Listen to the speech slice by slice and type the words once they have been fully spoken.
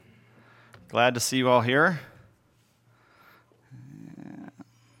Glad to see you all here.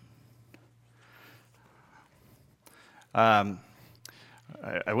 I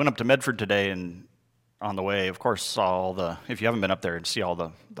went up to Medford today and on the way, of course, saw all the, if you haven't been up there, and see all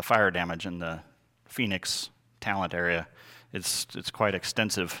the fire damage in the Phoenix Talent area. It's quite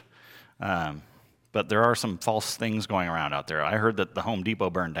extensive. But there are some false things going around out there. I heard that the Home Depot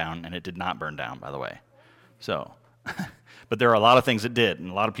burned down, and it did not burn down, by the way. So, but there are a lot of things that did,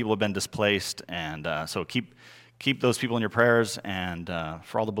 and a lot of people have been displaced, and so keep those people in your prayers, and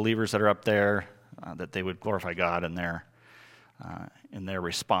for all the believers that are up there, that they would glorify God in their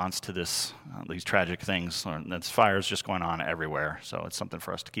response to these tragic things. That's fires just going on everywhere, so it's something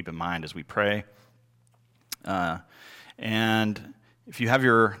for us to keep in mind as we pray. And if you have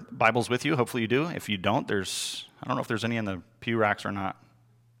your Bibles with you, hopefully you do. If you don't, I don't know if there's any in the pew racks or not.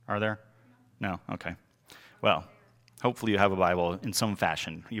 Are there? No? Okay. Well, hopefully you have a Bible in some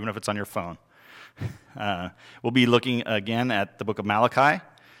fashion, even if it's on your phone. We'll be looking again at the book of Malachi.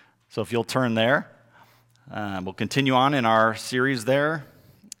 So if you'll turn there, we'll continue on in our series there.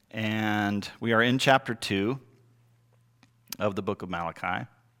 And we are in chapter 2 of the book of Malachi.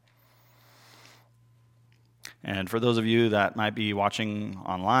 And for those of you that might be watching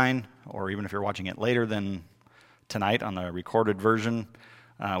online, or even if you're watching it later than tonight on the recorded version,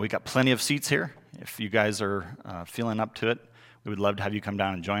 we got plenty of seats here. If you guys are feeling up to it, we would love to have you come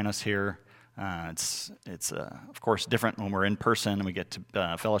down and join us here. It's of course different when we're in person and we get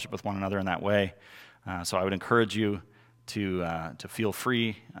to fellowship with one another in that way. So I would encourage you to feel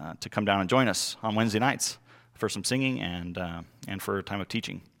free to come down and join us on Wednesday nights for some singing and for a time of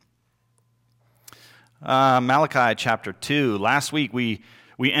teaching. Malachi chapter 2. Last week we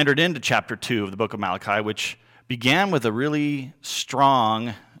entered into chapter 2 of the book of Malachi, which began with a really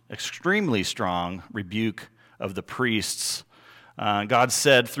strong, extremely strong rebuke of the priests. God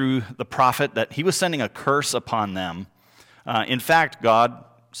said through the prophet that he was sending a curse upon them. In fact, God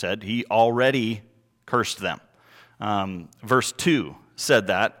said he already cursed them. Verse 2 said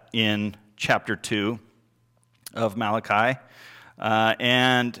that in chapter 2 of Malachi,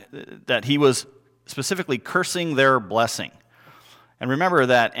 and that he was specifically cursing their blessing. And remember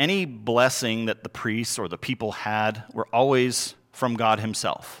that any blessing that the priests or the people had were always from God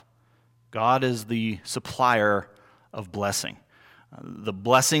himself. God is the supplier of blessing. The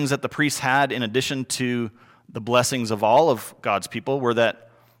blessings that the priests had, in addition to the blessings of all of God's people, were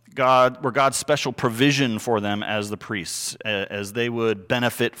God's special provision for them as the priests, as they would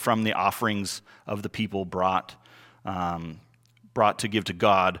benefit from the offerings of the people brought to give to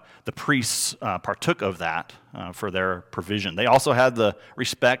God. The priests partook of that for their provision. They also had the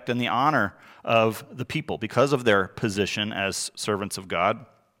respect and the honor of the people because of their position as servants of God.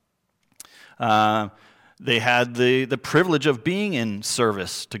 They had the privilege of being in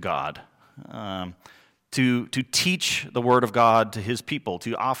service to God, to teach the Word of God to His people,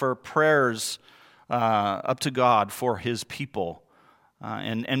 to offer prayers up to God for His people,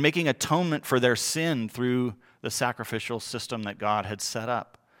 and making atonement for their sin through the sacrificial system that God had set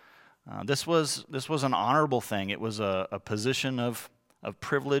up. This was an honorable thing. It was a position of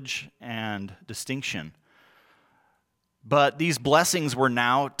privilege and distinction. But these blessings were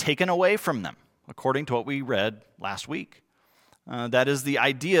now taken away from them, according to what we read last week. That is the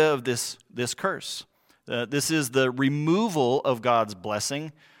idea of this curse. This is the removal of God's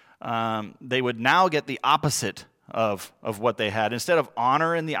blessing. They would now get the opposite of what they had. Instead of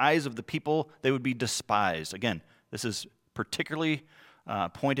honor in the eyes of the people, they would be despised. Again, this is particularly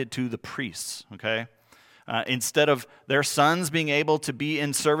pointed to the priests, okay? Instead of their sons being able to be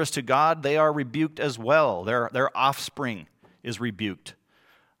in service to God, they are rebuked as well. Their offspring is rebuked.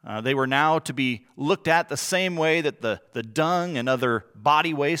 They were now to be looked at the same way that the dung and other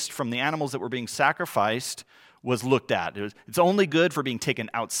body waste from the animals that were being sacrificed was looked at. It's only good for being taken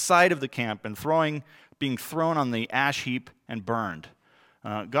outside of the camp and being thrown on the ash heap and burned.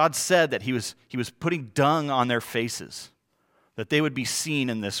 God said that he was putting dung on their faces, that they would be seen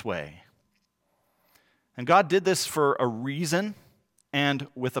in this way. And God did this for a reason and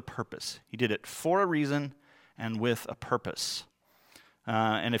with a purpose. He did it for a reason and with a purpose.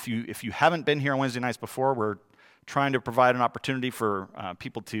 And if you haven't been here on Wednesday nights before, we're trying to provide an opportunity for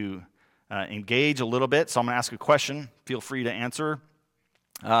people to engage a little bit. So I'm going to ask a question. Feel free to answer.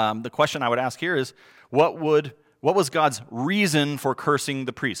 The question I would ask here is, what was God's reason for cursing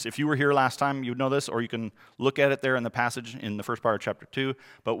the priests? If you were here last time, you would know this, or you can look at it there in the passage in the first part of chapter 2.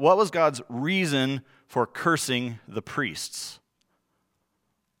 But what was God's reason for cursing the priests?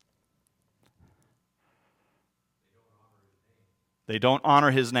 They don't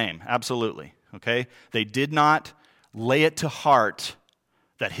honor his name, absolutely. Okay? They did not lay it to heart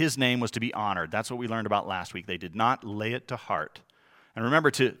that his name was to be honored. That's what we learned about last week. They did not lay it to heart. And remember,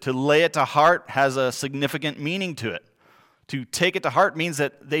 to lay it to heart has a significant meaning to it. To take it to heart means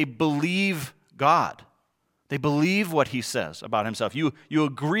that they believe God. They believe what he says about himself. You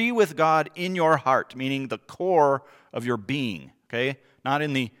agree with God in your heart, meaning the core of your being, okay? Not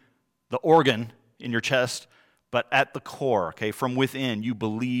in the organ in your chest, but at the core, okay? From within, you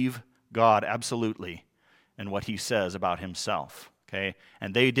believe God absolutely and what he says about himself, okay?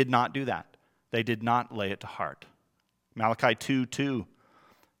 And they did not do that. They did not lay it to heart. Malachi 2:2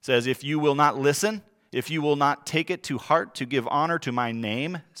 says, if you will not listen, if you will not take it to heart to give honor to my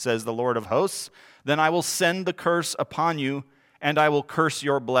name, says the Lord of hosts, then I will send the curse upon you, and I will curse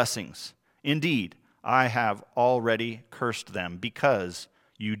your blessings. Indeed, I have already cursed them because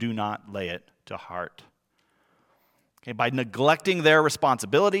you do not lay it to heart. Okay, by neglecting their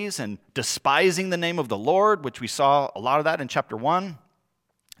responsibilities and despising the name of the Lord, which we saw a lot of that in chapter 1,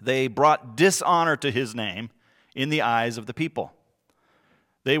 they brought dishonor to his name in the eyes of the people.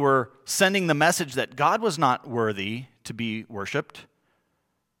 They were sending the message that God was not worthy to be worshiped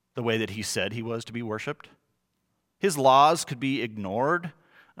the way that he said he was to be worshiped. His laws could be ignored.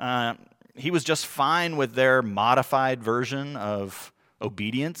 He was just fine with their modified version of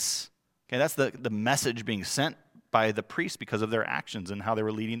obedience. Okay, that's the message being sent by the priests because of their actions and how they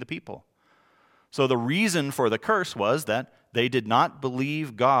were leading the people. So the reason for the curse was that they did not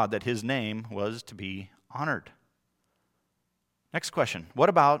believe God, that his name was to be honored. Next question. What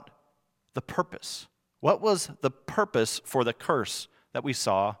about the purpose? What was the purpose for the curse that we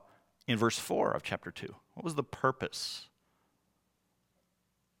saw in verse 4 of chapter 2? What was the purpose?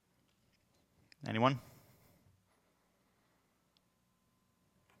 Anyone?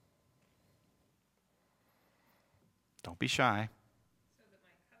 Don't be shy. So that my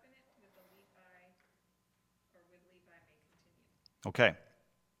covenant with Levi may continue. Okay.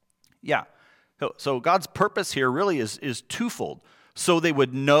 Yeah. So God's purpose here really is twofold. So they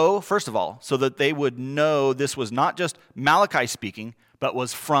would know, first of all, so that they would know this was not just Malachi speaking, but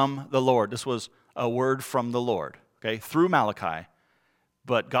was from the Lord. This was a word from the Lord, okay, through Malachi.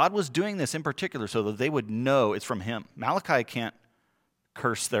 But God was doing this in particular so that they would know it's from him. Malachi can't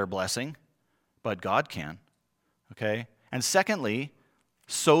curse their blessing, but God can, okay? And secondly,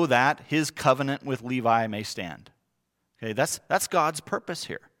 so that his covenant with Levi may stand. Okay, that's God's purpose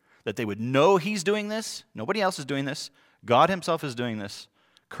here. That they would know he's doing this, nobody else is doing this, God himself is doing this,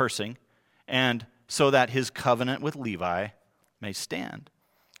 cursing, and so that his covenant with Levi may stand.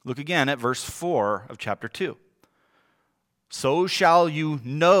 Look again at verse 4 of chapter 2. So shall you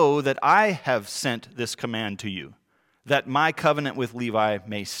know that I have sent this command to you, that my covenant with Levi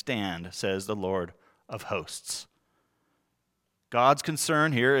may stand, says the Lord of hosts. God's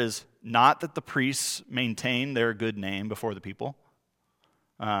concern here is not that the priests maintain their good name before the people.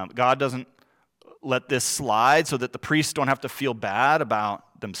 God doesn't let this slide so that the priests don't have to feel bad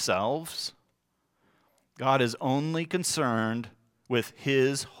about themselves. God is only concerned with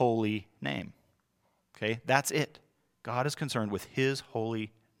his holy name. Okay, that's it. God is concerned with his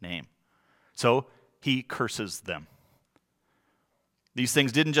holy name. So he curses them. These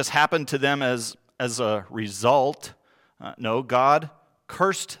things didn't just happen to them as a result. No, God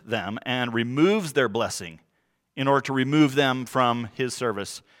cursed them and removes their blessing in order to remove them from his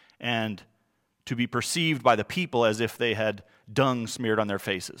service and to be perceived by the people as if they had dung smeared on their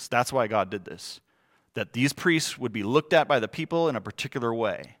faces. That's why God did this. That these priests would be looked at by the people in a particular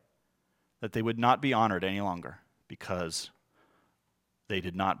way. That they would not be honored any longer because they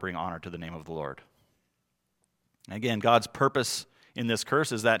did not bring honor to the name of the Lord. Again, God's purpose in this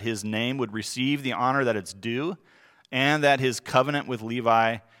curse is that his name would receive the honor that it's due and that his covenant with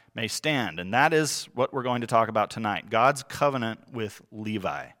Levi may stand. And that is what we're going to talk about tonight. God's covenant with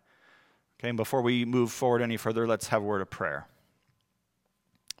Levi. Okay, and before we move forward any further, let's have a word of prayer.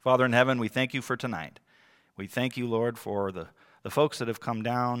 Father in heaven, we thank you for tonight. We thank you, Lord, for the folks that have come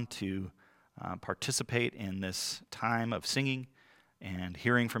down to participate in this time of singing and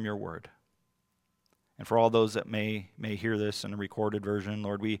hearing from your word. And for all those that may hear this in a recorded version,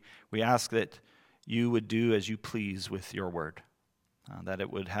 Lord, we ask that you would do as you please with your word, that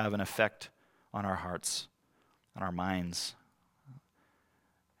it would have an effect on our hearts, on our minds.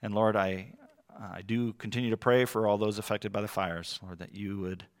 And Lord, I do continue to pray for all those affected by the fires, Lord, that you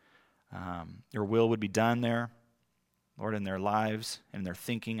would, your will would be done there, Lord, in their lives and in their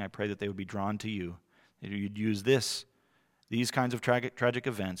thinking. I pray that they would be drawn to you, that you'd use these kinds of tragic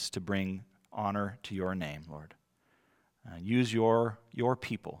events to bring honor to your name, Lord. Use your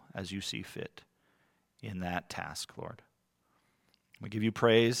people as you see fit in that task, Lord. We give you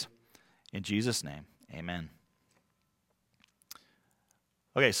praise in Jesus' name. Amen.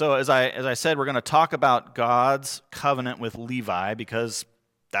 Okay, so as I said, we're going to talk about God's covenant with Levi because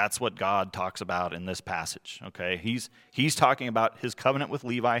that's what God talks about in this passage. Okay, he's talking about his covenant with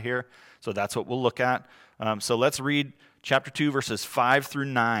Levi here, so that's what we'll look at. So let's read chapter 2, verses 5 through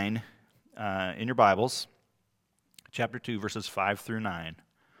 9 in your Bibles. Chapter 2, verses 5 through 9.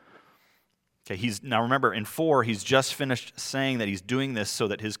 Okay, now remember, in 4, he's just finished saying that he's doing this so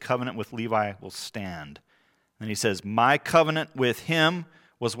that his covenant with Levi will stand. And he says, "My covenant with him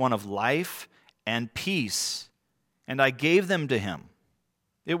was one of life and peace, and I gave them to him.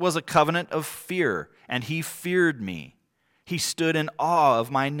 It was a covenant of fear, and he feared me. He stood in awe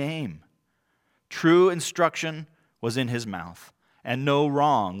of my name. True instruction was in his mouth, and no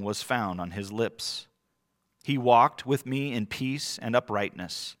wrong was found on his lips. He walked with me in peace and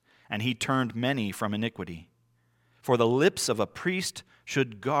uprightness, and he turned many from iniquity. For the lips of a priest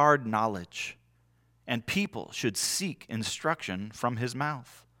should guard knowledge, and people should seek instruction from his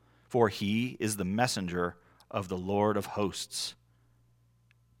mouth. For he is the messenger of the Lord of hosts.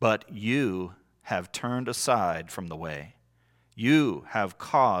 But you have turned aside from the way. You have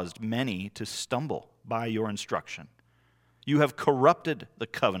caused many to stumble by your instruction. You have corrupted the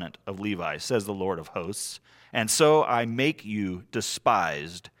covenant of Levi, says the Lord of hosts, and so I make you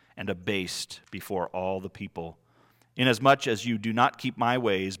despised and abased before all the people, inasmuch as you do not keep my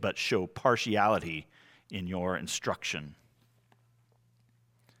ways, but show partiality in your instruction."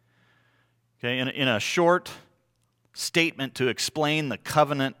 Okay, in a short statement to explain the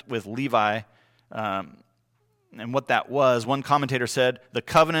covenant with Levi and what that was, one commentator said, the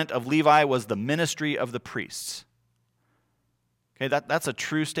covenant of Levi was the ministry of the priests. Okay, that's a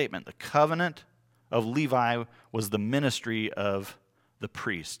true statement. The covenant of Levi was the ministry of the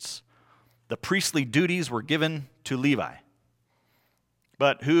priests. The priestly duties were given to Levi.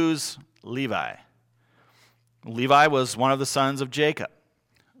 But who's Levi? Levi was one of the sons of Jacob,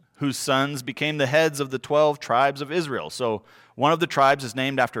 whose sons became the heads of the 12 tribes of Israel. So one of the tribes is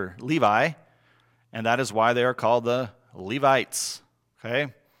named after Levi, and that is why they are called the Levites.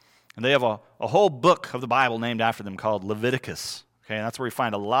 Okay? And they have a whole book of the Bible named after them called Leviticus. Okay? And that's where we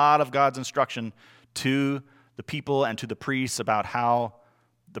find a lot of God's instruction to the people and to the priests about how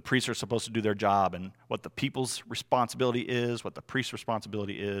the priests are supposed to do their job and what the people's responsibility is, what the priest's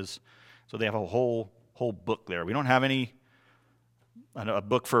responsibility is. So they have a whole book there. We don't have a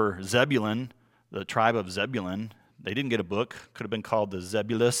book for Zebulun, the tribe of Zebulun. They didn't get a book. Could have been called the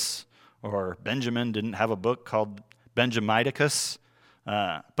Zebulus, or Benjamin didn't have a book called Benjamiticus.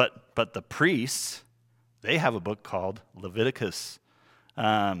 But the priests, they have a book called Leviticus.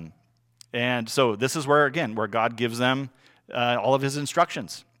 And so this is where God gives them all of his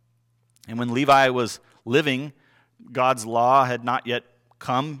instructions. And when Levi was living, God's law had not yet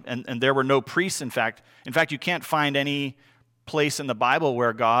come, and there were no priests, in fact. In fact, you can't find any place in the Bible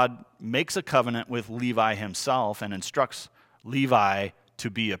where God makes a covenant with Levi himself and instructs Levi to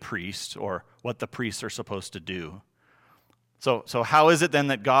be a priest or what the priests are supposed to do. So how is it then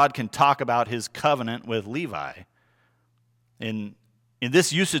that God can talk about his covenant with Levi? In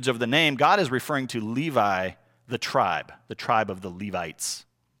this usage of the name, God is referring to Levi, the tribe of the Levites.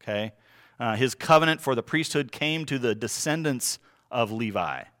 Okay? His covenant for the priesthood came to the descendants of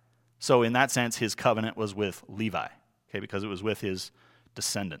Levi. So in that sense, his covenant was with Levi, okay, because it was with his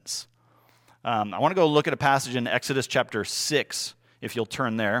descendants. I want to go look at a passage in Exodus chapter 6, if you'll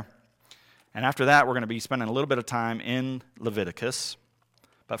turn there. And after that, we're going to be spending a little bit of time in Leviticus.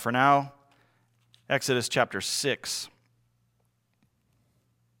 But for now, Exodus chapter 6.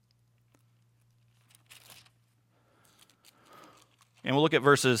 And we'll look at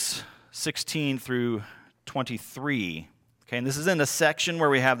verses 16 through 23. Okay, and this is in the section where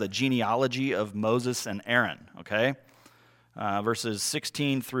we have the genealogy of Moses and Aaron. Okay, verses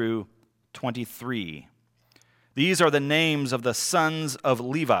 16 through 23. These are the names of the sons of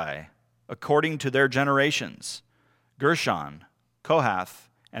Levi, according to their generations: Gershon, Kohath,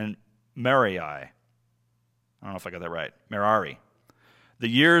 and Merari. I don't know if I got that right. Merari. The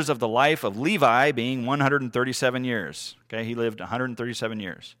years of the life of Levi being 137 years. Okay, he lived 137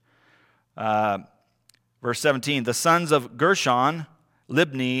 years. Verse 17, the sons of Gershon,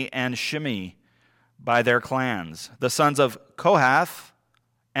 Libni, and Shimei by their clans. The sons of Kohath,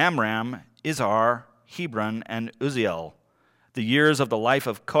 Amram, Izhar, Hebron, and Uzziel. The years of the life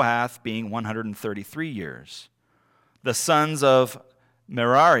of Kohath being 133 years. The sons of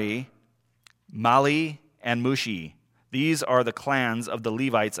Merari, Mali, and Mushi. These are the clans of the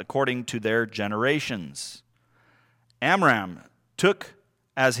Levites according to their generations. Amram took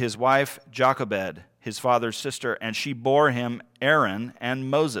as his wife Jochebed, his father's sister, and she bore him Aaron and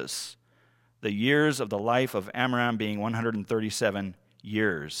Moses. The years of the life of Amram being 137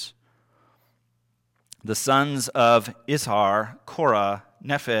 years. The sons of Ishar, Korah,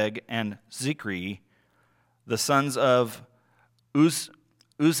 Nepheg, and Zikri. The sons of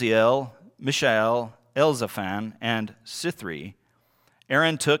Uzziel, Mishael, Elzaphan, and Sithri.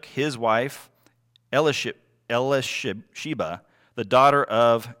 Aaron took his wife, Elisheba, the daughter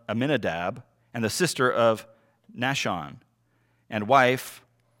of Aminadab, and the sister of Nashon, and wife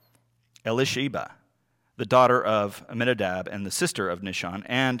Elisheba, the daughter of Aminadab and the sister of Nishon,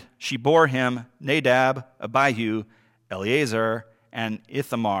 and she bore him Nadab, Abihu, Eleazar, and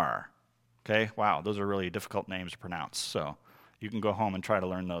Ithamar. Okay, wow, those are really difficult names to pronounce, so you can go home and try to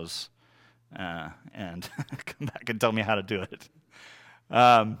learn those and come back and tell me how to do it.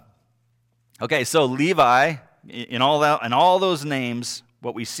 Okay, so Levi, in all those names,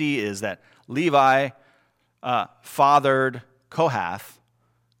 what we see is that Levi fathered Kohath,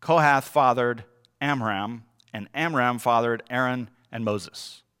 Kohath fathered Amram, and Amram fathered Aaron and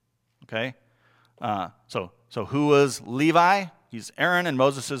Moses. Okay? So who was Levi? He's Aaron and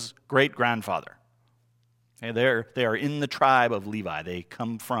Moses' great-grandfather. Okay, they are in the tribe of Levi. They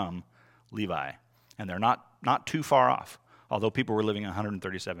come from Levi. And they're not too far off, although people were living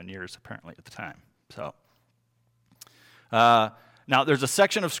 137 years apparently at the time. So, now there's a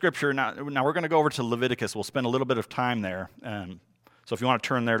section of Scripture. Now we're going to go over to Leviticus. We'll spend a little bit of time there. So if you want to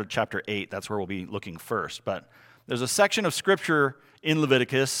turn there to chapter 8, that's where we'll be looking first. But there's a section of Scripture in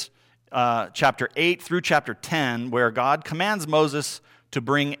Leviticus, chapter 8 through chapter 10, where God commands Moses to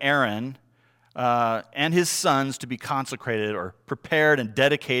bring Aaron and his sons to be consecrated or prepared and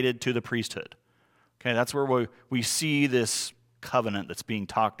dedicated to the priesthood. Okay, that's where we see this covenant that's being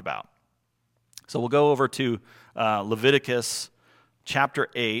talked about. So we'll go over to Leviticus chapter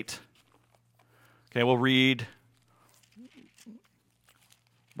 8. Okay, we'll read.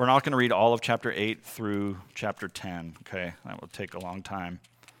 We're not going to read all of chapter 8 through chapter 10. Okay, that will take a long time.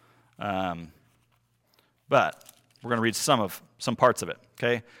 But we're going to read some parts of it.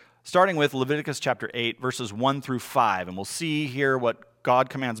 Okay, starting with Leviticus chapter 8, verses 1 through 5, and we'll see here what God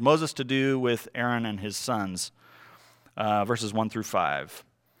commands Moses to do with Aaron and his sons. Verses 1 through 5.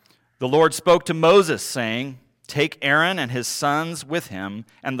 The Lord spoke to Moses, saying, "Take Aaron and his sons with him,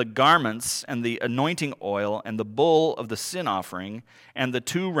 and the garments, and the anointing oil, and the bull of the sin offering, and the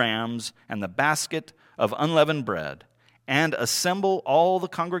 2 rams, and the basket of unleavened bread, and assemble all the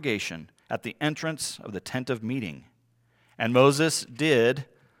congregation at the entrance of the tent of meeting." And Moses did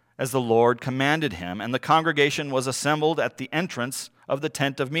as the Lord commanded him, and the congregation was assembled at the entrance of the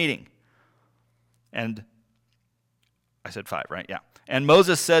tent of meeting. And I said 5, right? Yeah. And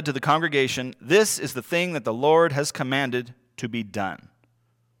Moses said to the congregation, "This is the thing that the Lord has commanded to be done."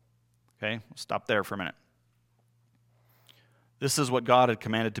 Okay, we'll stop there for a minute. This is what God had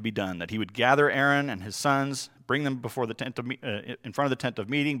commanded to be done, that he would gather Aaron and his sons, bring them before the tent of in front of the tent of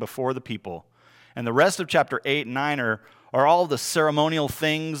meeting before the people. And the rest of chapter 8 and 9 are all the ceremonial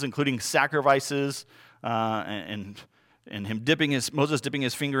things, including sacrifices and Moses dipping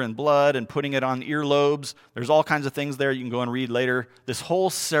his finger in blood and putting it on earlobes. There's all kinds of things there you can go and read later. This whole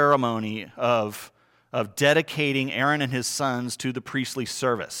ceremony of dedicating Aaron and his sons to the priestly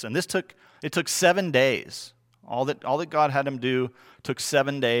service. And it took 7 days. All that God had him do took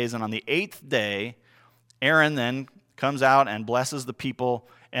 7 days. And on the 8th day, Aaron then comes out and blesses the people,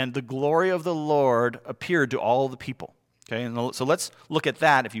 and the glory of the Lord appeared to all the people. Okay, and so let's look at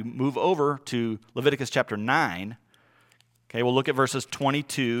that. If you move over to Leviticus chapter 9, okay, we'll look at verses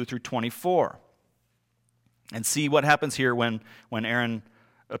 22 through 24 and see what happens here when Aaron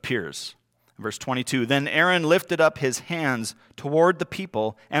appears. Verse 22, "Then Aaron lifted up his hands toward the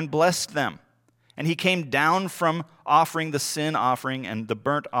people and blessed them. And he came down from offering the sin offering and the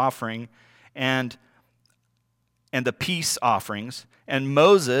burnt offering and the peace offerings. And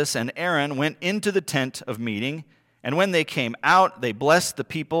Moses and Aaron went into the tent of meeting. And when they came out, they blessed the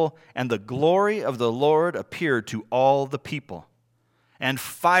people, and the glory of the Lord appeared to all the people. And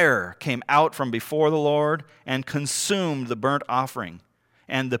fire came out from before the Lord and consumed the burnt offering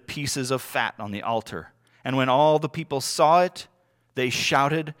and the pieces of fat on the altar. And when all the people saw it, they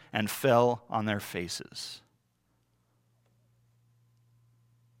shouted and fell on their faces."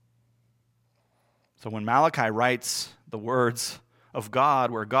 So when Malachi writes the words of God,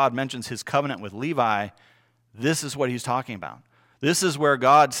 where God mentions his covenant with Levi, this is what he's talking about. This is where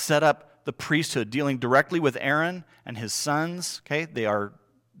God set up the priesthood, dealing directly with Aaron and his sons. Okay, they are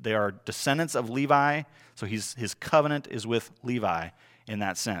descendants of Levi, so his covenant is with Levi in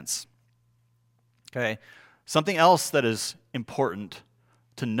that sense. Okay, something else that is important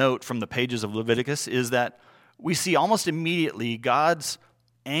to note from the pages of Leviticus is that we see almost immediately God's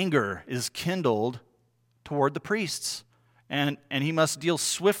anger is kindled toward the priests and he must deal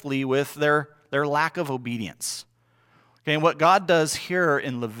swiftly with their lack of obedience. Okay, and what God does here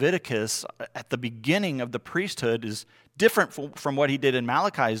in Leviticus at the beginning of the priesthood is different from what he did in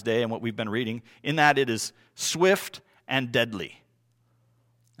Malachi's day and what we've been reading, in that it is swift and deadly.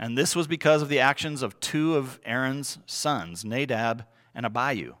 And this was because of the actions of two of Aaron's sons, Nadab and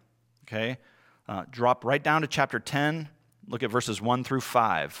Abihu. Okay, drop right down to chapter 10, look at verses 1 through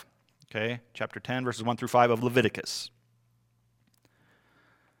 5. Okay, chapter 10, verses 1 through 5 of Leviticus.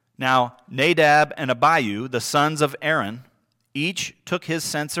 Now, Nadab and Abihu, the sons of Aaron, each took his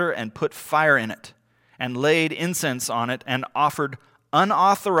censer and put fire in it, and laid incense on it, and offered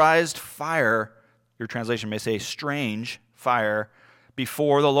unauthorized fire, your translation may say strange fire,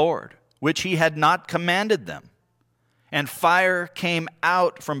 before the Lord, which he had not commanded them. And fire came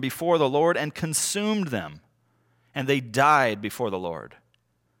out from before the Lord and consumed them, and they died before the Lord.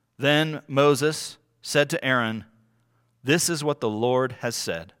 Then Moses said to Aaron, "This is what the Lord has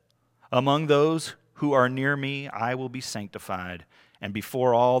said. Among those who are near me I will be sanctified, and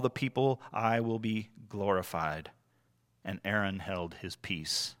before all the people I will be glorified." And Aaron held his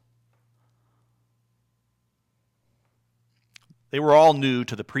peace. They were all new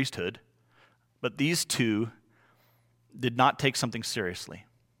to the priesthood, but these two did not take something seriously.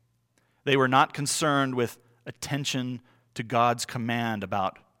 They were not concerned with attention to God's command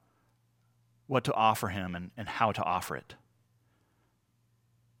about what to offer him and how to offer it.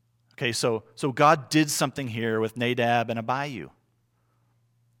 Okay, so God did something here with Nadab and Abihu.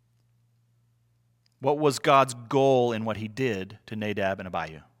 What was God's goal in what he did to Nadab and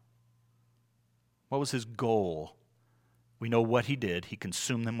Abihu? What was his goal? We know what he did. He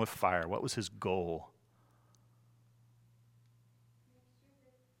consumed them with fire. What was his goal?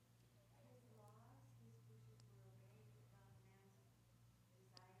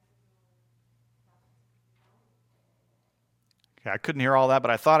 Okay, I couldn't hear all that, but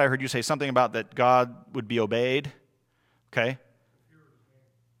I thought I heard you say something about that God would be obeyed. Okay?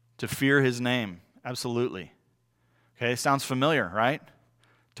 To fear his name. Absolutely. Okay, sounds familiar, right?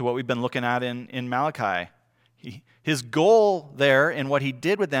 To what we've been looking at in Malachi. His goal there in what he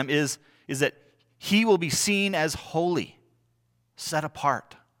did with them is that he will be seen as holy, set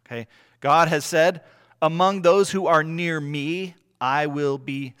apart. Okay? God has said, "Among those who are near me, I will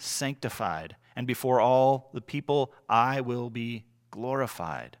be sanctified. And before all the people, I will be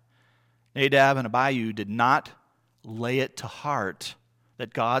glorified." Nadab and Abihu did not lay it to heart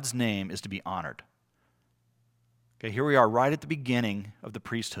that God's name is to be honored. Okay, here we are right at the beginning of the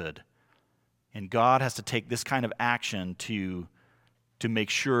priesthood, and God has to take this kind of action to make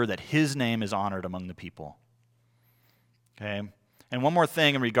sure that his name is honored among the people. Okay, and one more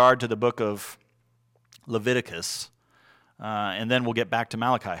thing in regard to the book of Leviticus, and then we'll get back to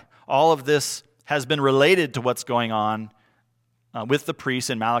Malachi. All of this has been related to what's going on with the priests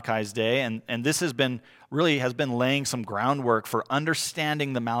in Malachi's day, and this has been laying some groundwork for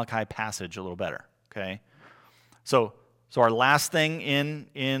understanding the Malachi passage a little better. Okay, so our last thing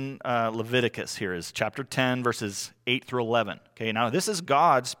in Leviticus here is chapter 10, verses 8 through 11. Okay, now this is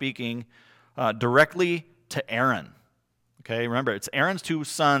God speaking directly to Aaron. Okay, remember, it's Aaron's two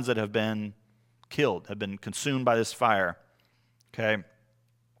sons that have been killed, have been consumed by this fire. Okay.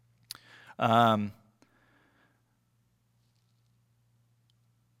 I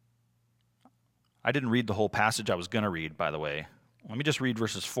didn't read the whole passage I was going to read, by the way. Let me just read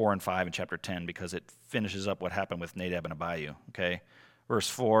verses 4 and 5 in chapter 10 because it finishes up what happened with Nadab and Abihu. Okay, verse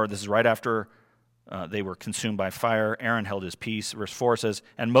 4, this is right after they were consumed by fire. Aaron held his peace. Verse 4 says,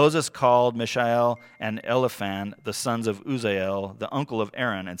 "And Moses called Mishael and Eliphan, the sons of Uzziel, the uncle of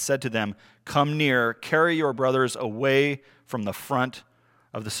Aaron, and said to them, 'Come near, carry your brothers away from the front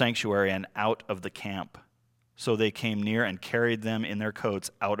of the sanctuary and out of the camp.' So they came near and carried them in their coats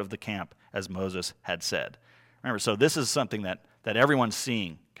out of the camp, as Moses had said." Remember, so this is something that everyone's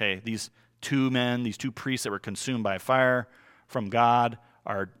seeing. Okay, these two men, these two priests that were consumed by fire from God,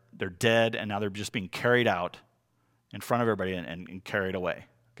 they're dead, and now they're just being carried out in front of everybody and carried away.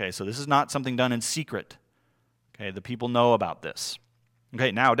 Okay, so this is not something done in secret. Okay, the people know about this.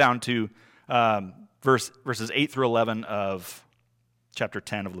 Okay, now down to verses 8 through 11 of chapter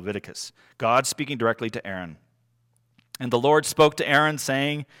 10 of Leviticus. God speaking directly to Aaron. "And the Lord spoke to Aaron,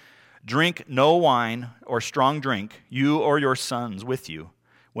 saying, 'Drink no wine or strong drink, you or your sons with you,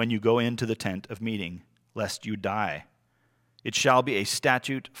 when you go into the tent of meeting, lest you die. It shall be a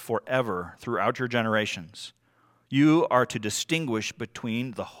statute forever throughout your generations. You are to distinguish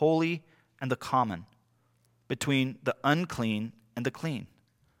between the holy and the common, between the unclean and the clean.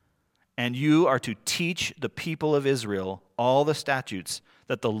 And you are to teach the people of Israel all the statutes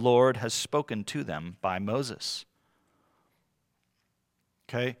that the Lord has spoken to them by Moses.'"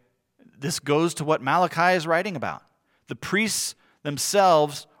 Okay? This goes to what Malachi is writing about. The priests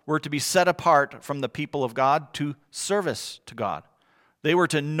themselves were to be set apart from the people of God to service to God. They were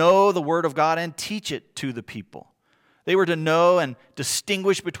to know the Word of God and teach it to the people. They were to know and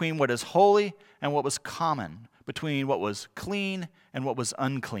distinguish between what is holy and what was common, between what was clean and what was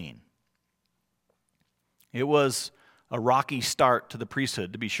unclean. It was a rocky start to the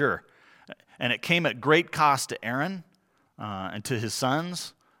priesthood, to be sure. And it came at great cost to Aaron and to his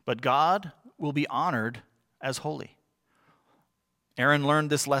sons, but God will be honored as holy. Aaron learned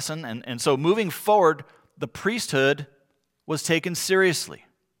this lesson, and so moving forward, the priesthood was taken seriously.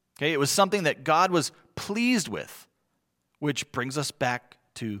 Okay, it was something that God was pleased with, which brings us back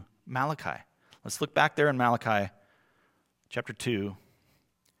to Malachi. Let's look back there in Malachi chapter 2,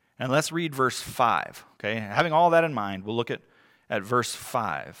 and let's read verse 5. Okay, having all that in mind, we'll look at verse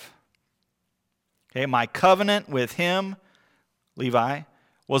 5. Okay, my covenant with him, Levi,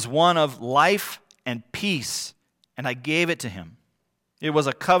 was one of life and peace, and I gave it to him. It was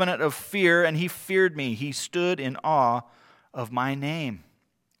a covenant of fear, and he feared me. He stood in awe of my name.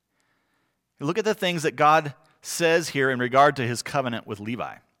 Look at the things that God says here in regard to his covenant with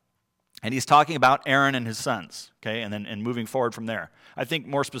Levi. And he's talking about Aaron and his sons, okay, and then moving forward from there. I think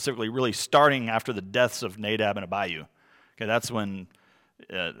more specifically, really starting after the deaths of Nadab and Abihu. Okay, that's when,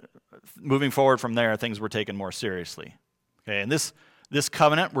 moving forward from there, things were taken more seriously. Okay, and this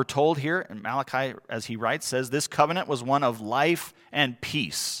covenant, we're told here, and Malachi, as he writes, says, this covenant was one of life and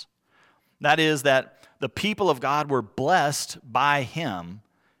peace. That is, that the people of God were blessed by him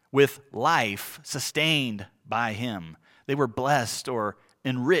with life sustained by him. They were blessed or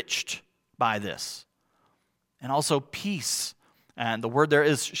enriched by this. And also peace. And the word there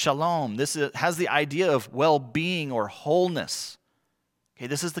is shalom. This has the idea of well-being or wholeness. Okay,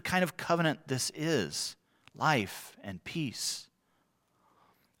 this is the kind of covenant this is. Life and peace.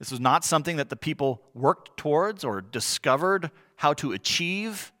 This was not something that the people worked towards or discovered how to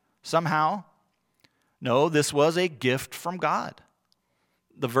achieve somehow. No, this was a gift from God.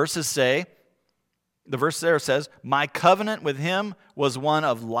 The verse there says, my covenant with him was one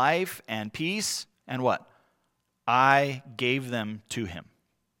of life and peace, and what? I gave them to him.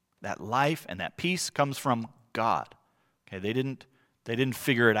 That life and that peace comes from God. Okay, they didn't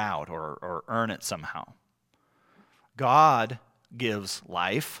figure it out or earn it somehow. God gives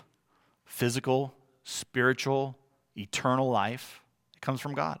life, physical, spiritual, eternal life. It comes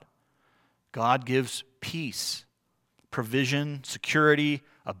from God. God gives peace, provision, security,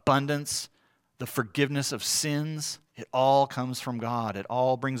 abundance, the forgiveness of sins. It all comes from God. It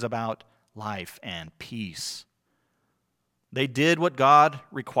all brings about life and peace. They did what God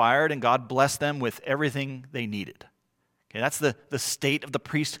required, and God blessed them with everything they needed. Okay, that's the state of the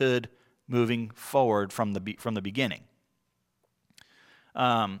priesthood moving forward from the beginning.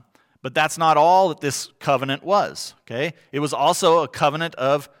 But that's not all that this covenant was. Okay, it was also a covenant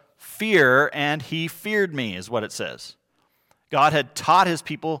of fear, and he feared me, is what it says. God had taught his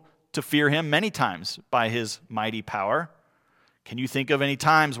people to fear him many times by his mighty power. Can you think of any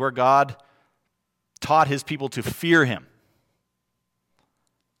times where God taught his people to fear him?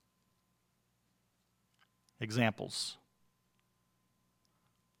 Examples.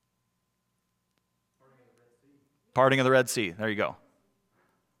 Parting of the Red Sea. There you go.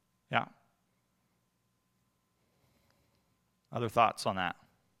 Yeah. Other thoughts on that?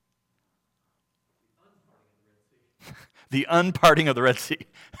 The unparting of the Red Sea.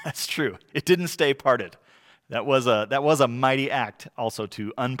 That's true. It didn't stay parted. That was a mighty act also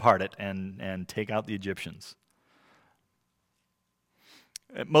to unpart it and take out the Egyptians.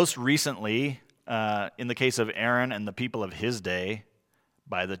 Most recently, in the case of Aaron and the people of his day,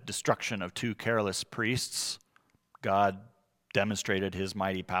 by the destruction of two careless priests, God demonstrated his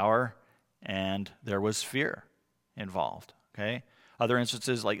mighty power, and there was fear involved. Okay? Other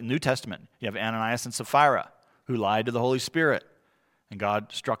instances, like New Testament, you have Ananias and Sapphira, who lied to the Holy Spirit, and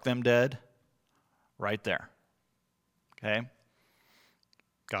God struck them dead right there. Okay?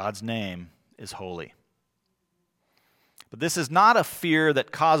 God's name is holy. But this is not a fear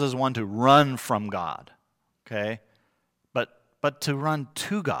that causes one to run from God, okay? But to run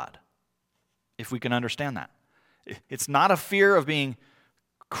to God, if we can understand that. It's not a fear of being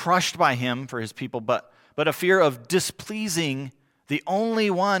crushed by him for his people, but a fear of displeasing the only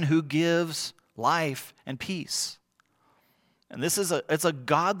one who gives life and peace. And it's a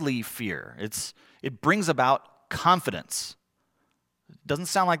godly fear. It brings about confidence. It doesn't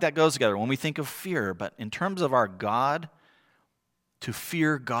sound like that goes together when we think of fear, but in terms of our God, to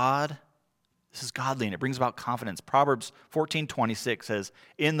fear God, this is godly, and it brings about confidence. Proverbs 14:26 says,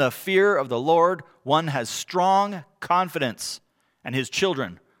 in the fear of the Lord, one has strong confidence, and his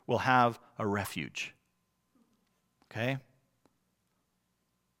children will have a refuge. Okay?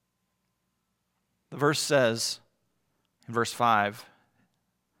 The verse says, in verse 5,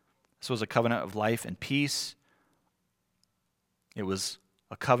 this was a covenant of life and peace. It was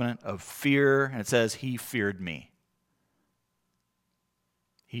a covenant of fear, and it says, he feared me.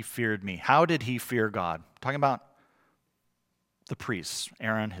 He feared me. How did he fear God? Talking about the priests,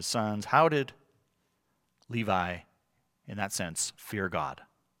 Aaron, his sons. How did Levi, in that sense, fear God?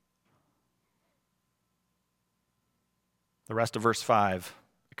 The rest of verse 5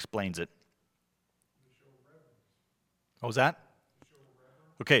 explains it. What was that?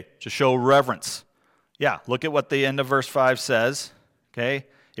 Okay, to show reverence. Yeah, look at what the end of verse 5 says. Okay,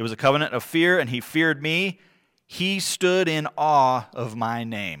 it was a covenant of fear, and he feared me. He stood in awe of my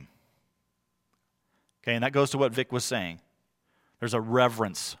name. Okay, and that goes to what Vic was saying. There's a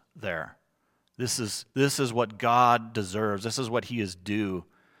reverence there. This is what God deserves. This is what he is due.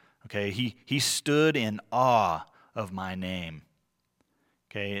 Okay, he stood in awe of my name.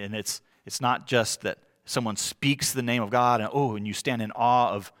 Okay, and it's not just that someone speaks the name of God and you stand in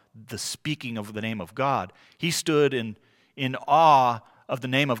awe of the speaking of the name of God. He stood in awe of the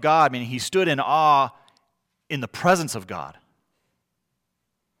name of God, meaning he stood in awe in the presence of God.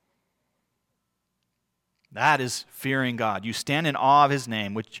 That is fearing God. You stand in awe of his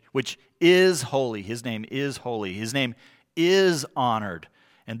name, which is holy. His name is holy. His name is honored.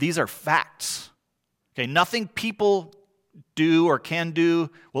 And these are facts. Okay, nothing people do or can do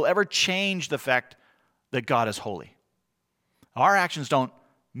will ever change the fact that God is holy. Our actions don't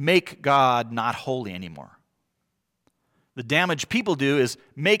make God not holy anymore. The damage people do is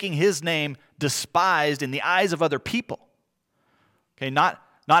making his name despised in the eyes of other people. Okay, not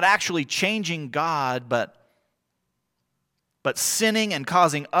actually changing God, but sinning and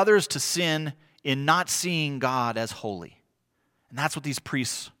causing others to sin in not seeing God as holy. And that's what these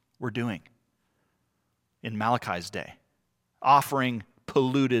priests were doing in Malachi's day, offering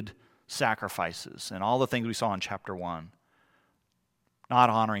polluted sacrifices and all the things we saw in chapter 1. Not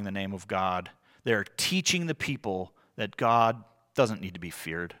honoring the name of God. They're teaching the people that God doesn't need to be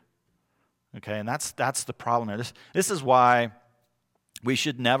feared. Okay, and that's the problem there. This is why we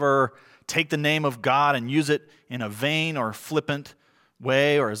should never take the name of God and use it in a vain or flippant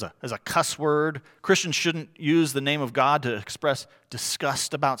way or as a cuss word. Christians shouldn't use the name of God to express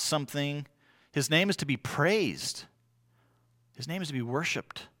disgust about something. His name is to be praised. His name is to be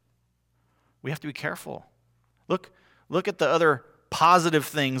worshiped. We have to be careful. Look at the other positive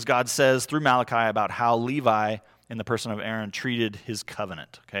things God says through Malachi about how Levi, in the person of Aaron, treated his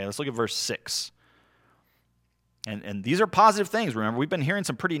covenant. Okay, let's look at verse 6. And these are positive things. Remember, we've been hearing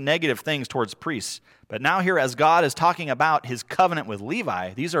some pretty negative things towards priests. But now here, as God is talking about his covenant with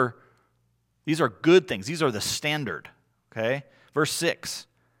Levi, these are good things. These are the standard. Okay? Verse 6.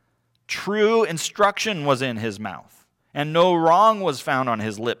 True instruction was in his mouth, and no wrong was found on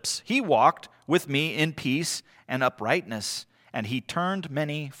his lips. He walked with me in peace and uprightness, and he turned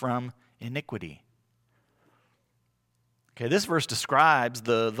many from iniquity. Okay, this verse describes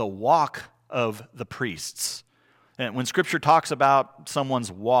the walk of the priests. And when Scripture talks about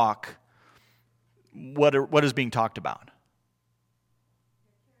someone's walk, what is being talked about?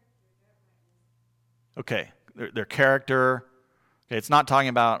 Okay, their character. Okay, it's not talking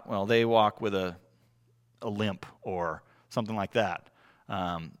about, well, they walk with a limp or something like that.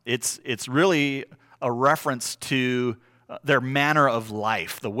 It's really a reference to their manner of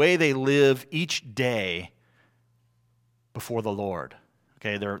life, the way they live each day before the Lord.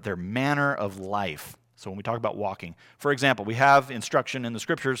 Okay, their manner of life. So when we talk about walking, for example, we have instruction in the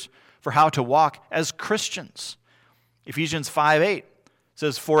Scriptures for how to walk as Christians. Ephesians 5:8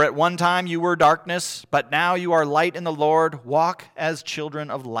 says, "For at one time you were darkness, but now you are light in the Lord. Walk as children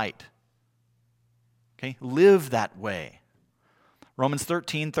of light." Okay, live that way. Romans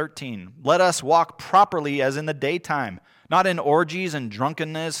 13:13, "Let us walk properly as in the daytime, not in orgies and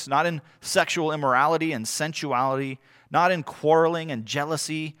drunkenness, not in sexual immorality and sensuality, not in quarreling and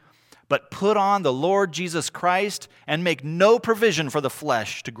jealousy, but put on the Lord Jesus Christ and make no provision for the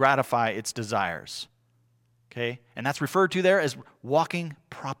flesh to gratify its desires." Okay? And that's referred to there as walking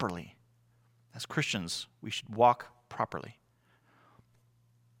properly. As Christians, we should walk properly.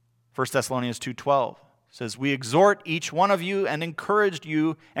 1 Thessalonians 2:12 says, "We exhort each one of you and encouraged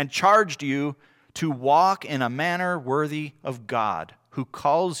you and charged you to walk in a manner worthy of God, who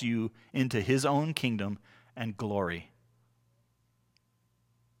calls you into his own kingdom and glory."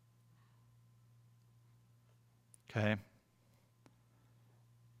 Okay?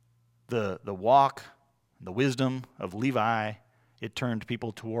 The walk, the wisdom of Levi, it turned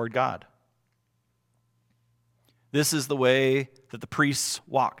people toward God. This is the way that the priests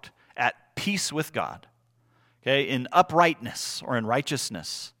walked, at peace with God, okay, in uprightness or in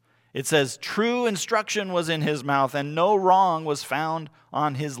righteousness. It says, true instruction was in his mouth, and no wrong was found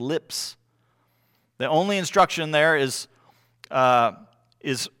on his lips. The only instruction there is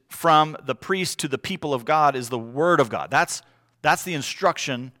from the priest to the people of God is the word of God. That's the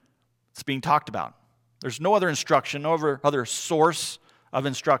instruction that's being talked about. There's no other instruction, no other source of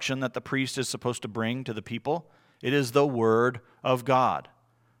instruction that the priest is supposed to bring to the people. It is the word of God.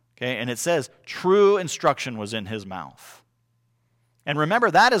 Okay, and it says, true instruction was in his mouth. And remember,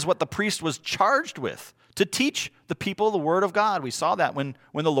 that is what the priest was charged with, to teach the people the word of God. We saw that when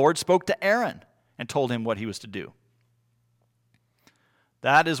the Lord spoke to Aaron and told him what he was to do.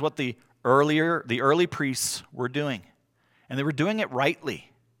 That is what the early priests were doing. And they were doing it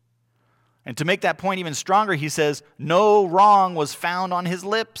rightly. And to make that point even stronger, he says, no wrong was found on his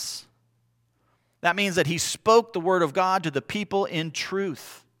lips. That means that he spoke the word of God to the people in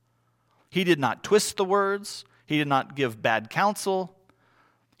truth. He did not twist the words. He did not give bad counsel.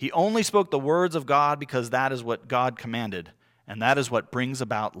 He only spoke the words of God because that is what God commanded. And that is what brings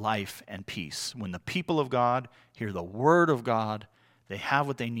about life and peace. When the people of God hear the word of God, they have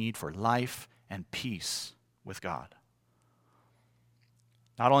what they need for life and peace with God.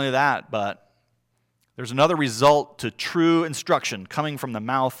 Not only that, but there's another result to true instruction coming from the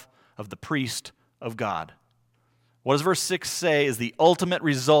mouth of the priest of God. What does verse 6 say is the ultimate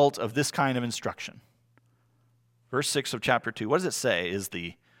result of this kind of instruction? Verse 6 of chapter 2, what does it say is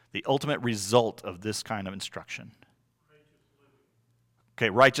the ultimate result of this kind of instruction?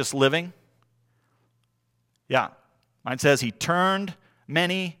 Okay, righteous living. Yeah, mine says he turned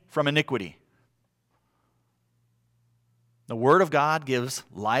many from iniquity. The word of God gives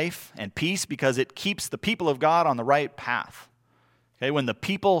life and peace because it keeps the people of God on the right path. Okay, when the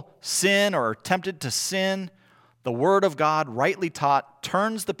people sin or are tempted to sin, the word of God, rightly taught,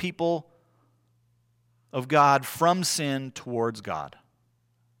 turns the people of God from sin towards God.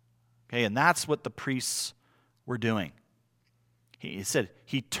 Okay, and that's what the priests were doing. He said,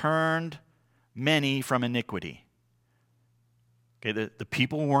 he turned many from iniquity. Okay, the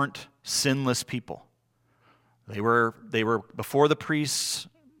people weren't sinless people. They were before the priests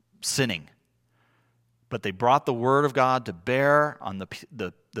sinning. But they brought the word of God to bear on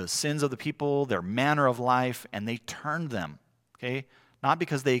the sins of the people, their manner of life, and they turned them. Okay, not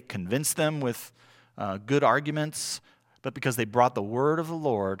because they convinced them with good arguments, but because they brought the word of the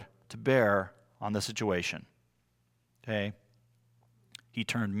Lord to bear on the situation. Okay, he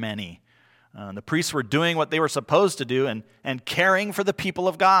turned many. The priests were doing what they were supposed to do and caring for the people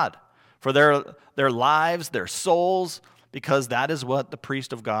of God, for their lives, their souls, because that is what the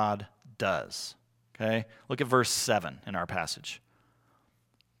priest of God does. Okay, look at verse 7 in our passage.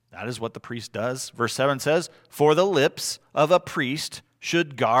 That is what the priest does. Verse 7 says, for the lips of a priest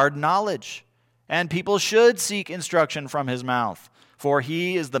should guard knowledge, and people should seek instruction from his mouth, for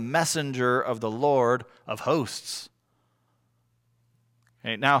he is the messenger of the Lord of hosts.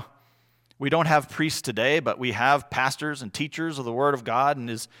 Okay, now, we don't have priests today, but we have pastors and teachers of the Word of God. And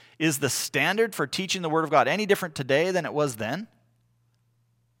is the standard for teaching the Word of God any different today than it was then?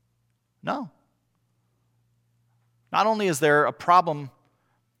 No. Not only is there a problem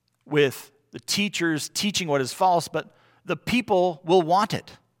with the teachers teaching what is false, but the people will want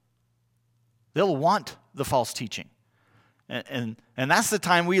it. They'll want the false teaching. And that's the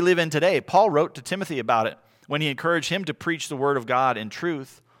time we live in today. Paul wrote to Timothy about it when he encouraged him to preach the Word of God in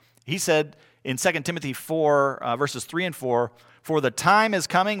truth. He said in 2 Timothy 4, verses 3 and 4, for the time is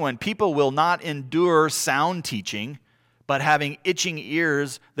coming when people will not endure sound teaching, but having itching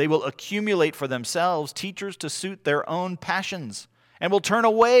ears, they will accumulate for themselves teachers to suit their own passions, and will turn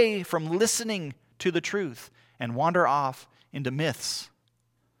away from listening to the truth and wander off into myths.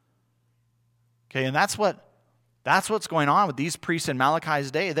 Okay, and that's what's going on with these priests in Malachi's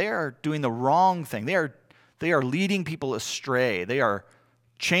day. They are doing the wrong thing. They are leading people astray. They are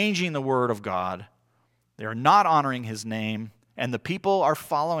changing the word of God. They are not honoring his name, and the people are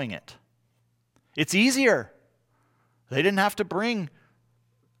following it. It's easier. They didn't have to bring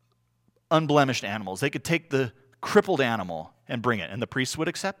unblemished animals. They could take the crippled animal and bring it, and the priests would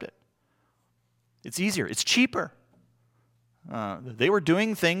accept it. It's easier. It's cheaper. They were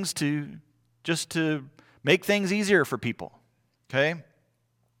doing things to make things easier for people. Okay?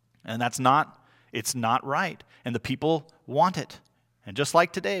 And it's not right. And the people want it. And just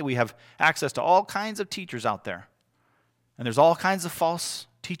like today, we have access to all kinds of teachers out there. And there's all kinds of false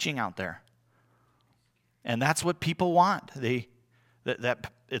teaching out there. And that's what people want.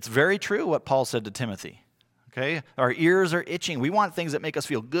 It's very true what Paul said to Timothy. Okay? Our ears are itching. We want things that make us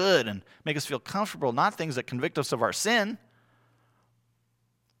feel good and make us feel comfortable, not things that convict us of our sin.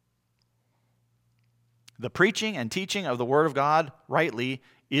 The preaching and teaching of the Word of God rightly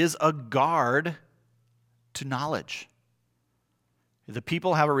is a guard to knowledge. The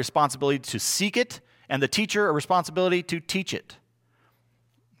people have a responsibility to seek it, and the teacher a responsibility to teach it.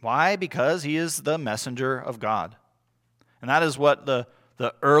 Why? Because he is the messenger of God. And that is what the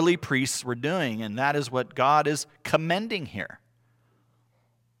early priests were doing, and that is what God is commending here.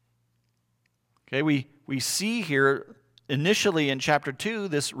 Okay, we see here initially in chapter 2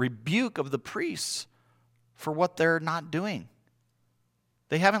 this rebuke of the priests for what they're not doing.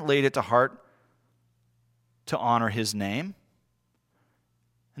 They haven't laid it to heart to honor his name.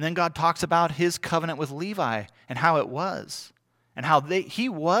 And then God talks about his covenant with Levi and how it was, and how he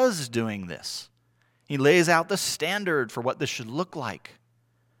was doing this. He lays out the standard for what this should look like.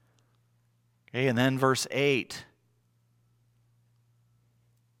 Okay, and then verse 8.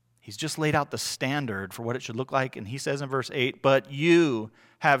 He's just laid out the standard for what it should look like, and he says in verse 8, "But you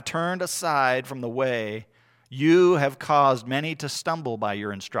have turned aside from the way. You have caused many to stumble by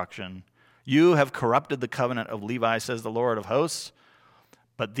your instruction. You have corrupted the covenant of Levi, says the Lord of hosts.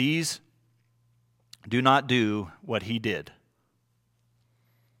 But these do not do what he did."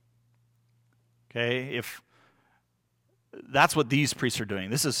 Okay, if that's what these priests are doing,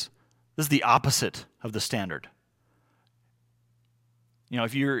 this is the opposite of the standard. You know,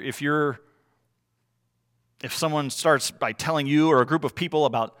 if someone starts by telling you or a group of people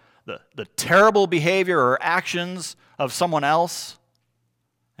about the terrible behavior or actions of someone else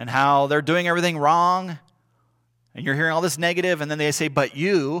and how they're doing everything wrong, and you're hearing all this negative, and then they say, "But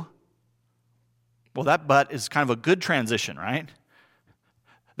you," well, that "but" is kind of a good transition, right?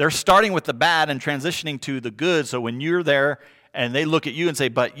 They're starting with the bad and transitioning to the good, so when you're there and they look at you and say,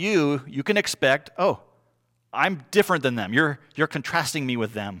 "But you can expect, oh, I'm different than them. You're contrasting me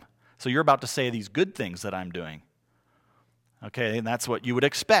with them. So you're about to say these good things that I'm doing." Okay, and that's what you would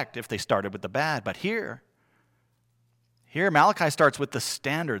expect if they started with the bad. But here Malachi starts with the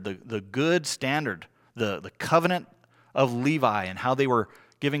standard, the good standard, the covenant of Levi, and how they were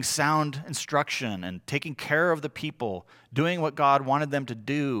giving sound instruction and taking care of the people, doing what God wanted them to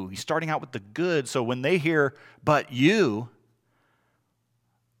do. He's starting out with the good, so when they hear, "But you,"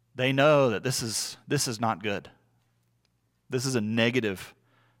 they know that this is not good. This is a negative.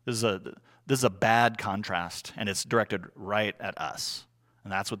 This is a bad contrast, and it's directed right at us.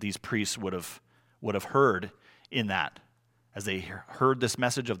 And that's what these priests would have heard in that, as they heard this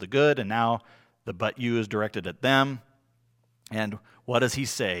message of the good, and now the "but you" is directed at them. And what does he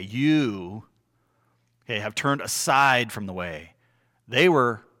say? You, have turned aside from the way. They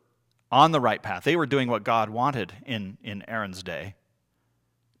were on the right path. They were doing what God wanted in Aaron's day.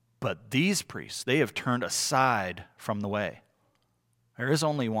 But these priests, they have turned aside from the way. There is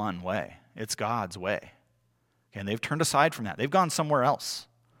only one way. It's God's way. And they've turned aside from that. They've gone somewhere else.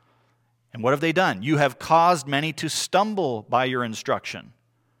 And what have they done? You have caused many to stumble by your instruction.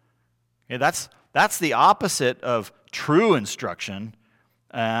 Okay, that's the opposite of true instruction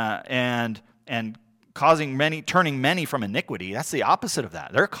and turning many from iniquity. That's the opposite of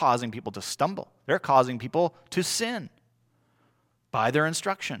that. They're causing people to stumble. They're causing people to sin by their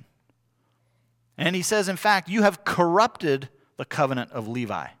instruction. And he says, in fact, you have corrupted the covenant of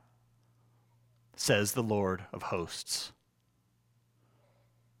Levi, says the Lord of hosts.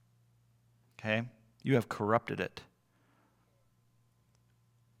 Okay? You have corrupted it.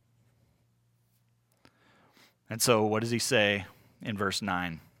 And so what does he say in verse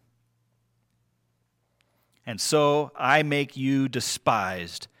 9? "And so I make you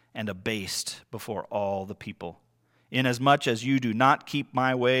despised and abased before all the people, inasmuch as you do not keep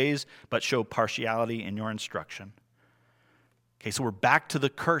my ways, but show partiality in your instruction." Okay, so we're back to the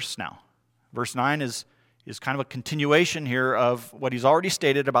curse now. Verse 9 is kind of a continuation here of what he's already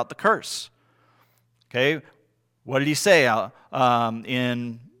stated about the curse. Okay, what did he say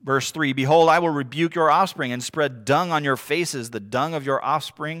in verse 3? "Behold, I will rebuke your offspring and spread dung on your faces, the dung of your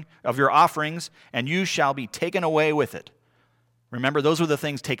offspring, of your offerings, and you shall be taken away with it." Remember, those were the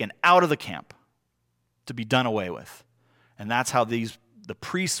things taken out of the camp to be done away with. And that's how the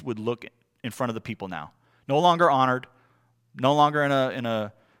priests would look in front of the people now. No longer honored, no longer in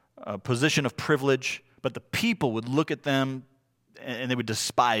a position of privilege, but the people would look at them and they would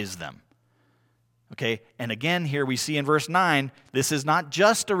despise them. Okay, and again here we see in verse 9, this is not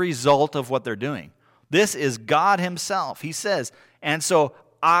just a result of what they're doing. This is God himself. He says, "And so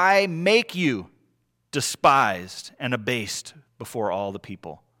I make you despised and abased before all the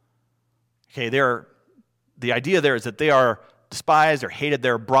people." Okay, the idea there is that they are despised or hated.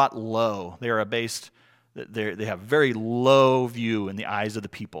 They're brought low. They are abased. They have very low view in the eyes of the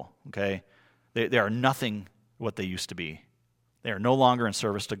people, okay? They are nothing what they used to be. They are no longer in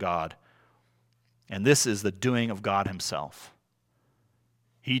service to God. And this is the doing of God himself.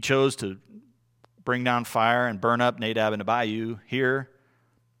 He chose to bring down fire and burn up Nadab and Abihu. Here,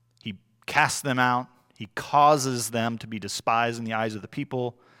 he casts them out. He causes them to be despised in the eyes of the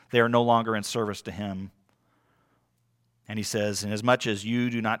people. They are no longer in service to him. And he says, inasmuch as you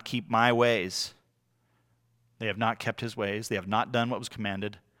do not keep my ways, they have not kept his ways. They have not done what was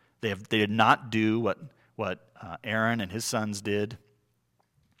commanded. They did not do what Aaron and his sons did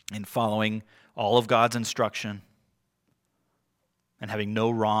in following all of God's instruction and having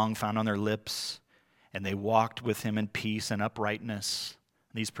no wrong found on their lips. And they walked with him in peace and uprightness.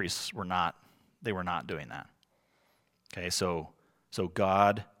 These priests were not doing that. Okay, so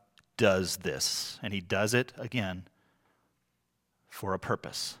God does this, and he does it, again, for a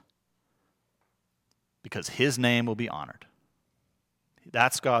purpose. Because his name will be honored.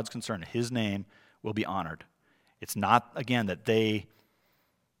 That's God's concern. His name will be honored. It's not, again, that they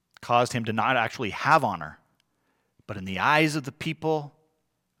caused him to not actually have honor, but in the eyes of the people,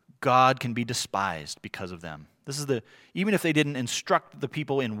 God can be despised because of them. This is even if they didn't instruct the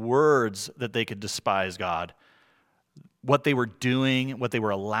people in words that they could despise God, what they were doing, what they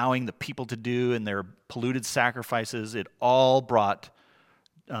were allowing the people to do in their polluted sacrifices, it all brought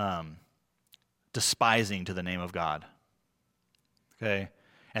despising to the name of God. Okay?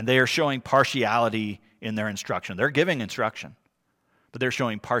 And they are showing partiality in their instruction. They're giving instruction, but they're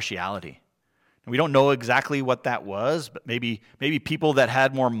showing partiality. And we don't know exactly what that was, but maybe people that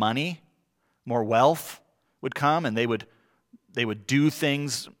had more money, more wealth would come and they would do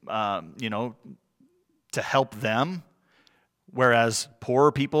things, to help them, whereas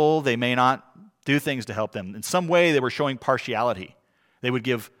poorer people, they may not do things to help them. In some way, they were showing partiality. They would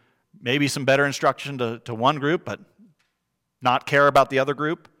give maybe some better instruction to one group, but not care about the other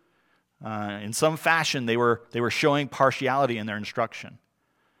group. In some fashion, they were showing partiality in their instruction.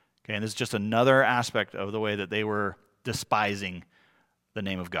 Okay, and this is just another aspect of the way that they were despising the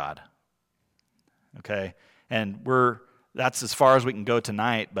name of God. Okay, and that's as far as we can go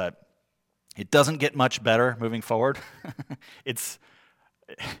tonight, but it doesn't get much better moving forward. It's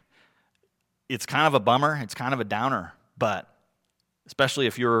kind of a bummer. It's kind of a downer, but especially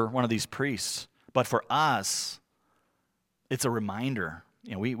if you're one of these priests. But for us, it's a reminder.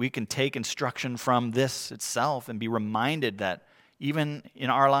 We can take instruction from this itself and be reminded that even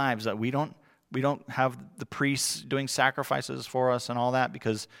in our lives that we don't have the priests doing sacrifices for us and all that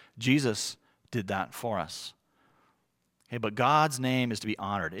because Jesus did that for us. Okay, but God's name is to be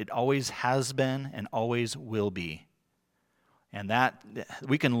honored. It always has been and always will be. And that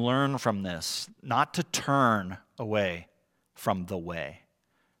we can learn from this, not to turn away from the way,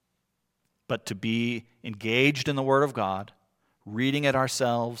 but to be engaged in the Word of God, reading it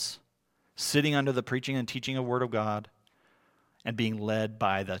ourselves, sitting under the preaching and teaching of the Word of God, and being led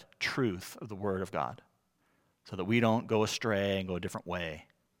by the truth of the Word of God so that we don't go astray and go a different way.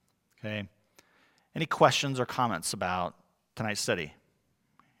 Okay? Any questions or comments about tonight's study?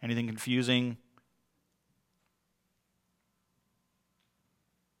 Anything confusing?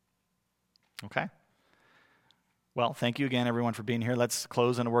 Okay. Well, thank you again, everyone, for being here. Let's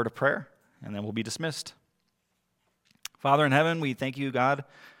close in a word of prayer, and then we'll be dismissed. Father in heaven, we thank you, God,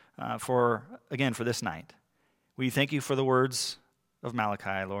 for this night. We thank you for the words of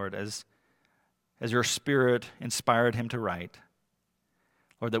Malachi, Lord, as your Spirit inspired him to write.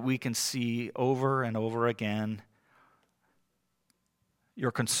 Lord, that we can see over and over again your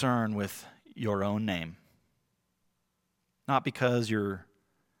concern with your own name. Not because you're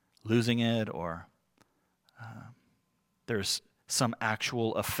losing it or there's some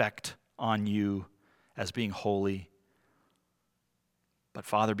actual effect on you as being holy, but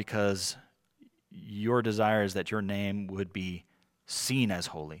Father, because your desire is that your name would be seen as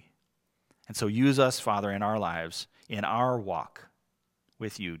holy. And so use us, Father, in our lives, in our walk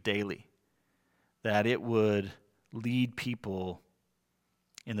with you daily, that it would lead people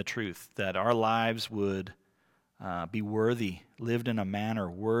in the truth, that our lives would be worthy, lived in a manner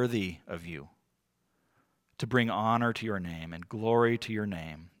worthy of you, to bring honor to your name and glory to your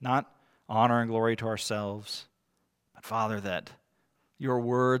name, not honor and glory to ourselves, but Father, that your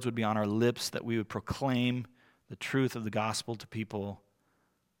words would be on our lips, that we would proclaim the truth of the gospel to people,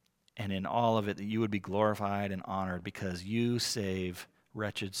 and in all of it, that you would be glorified and honored because you save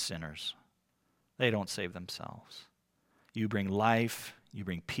wretched sinners. They don't save themselves. You bring life, you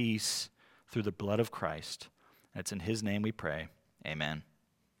bring peace through the blood of Christ. It's in his name we pray. Amen.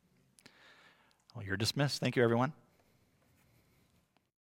 Well, you're dismissed. Thank you, everyone.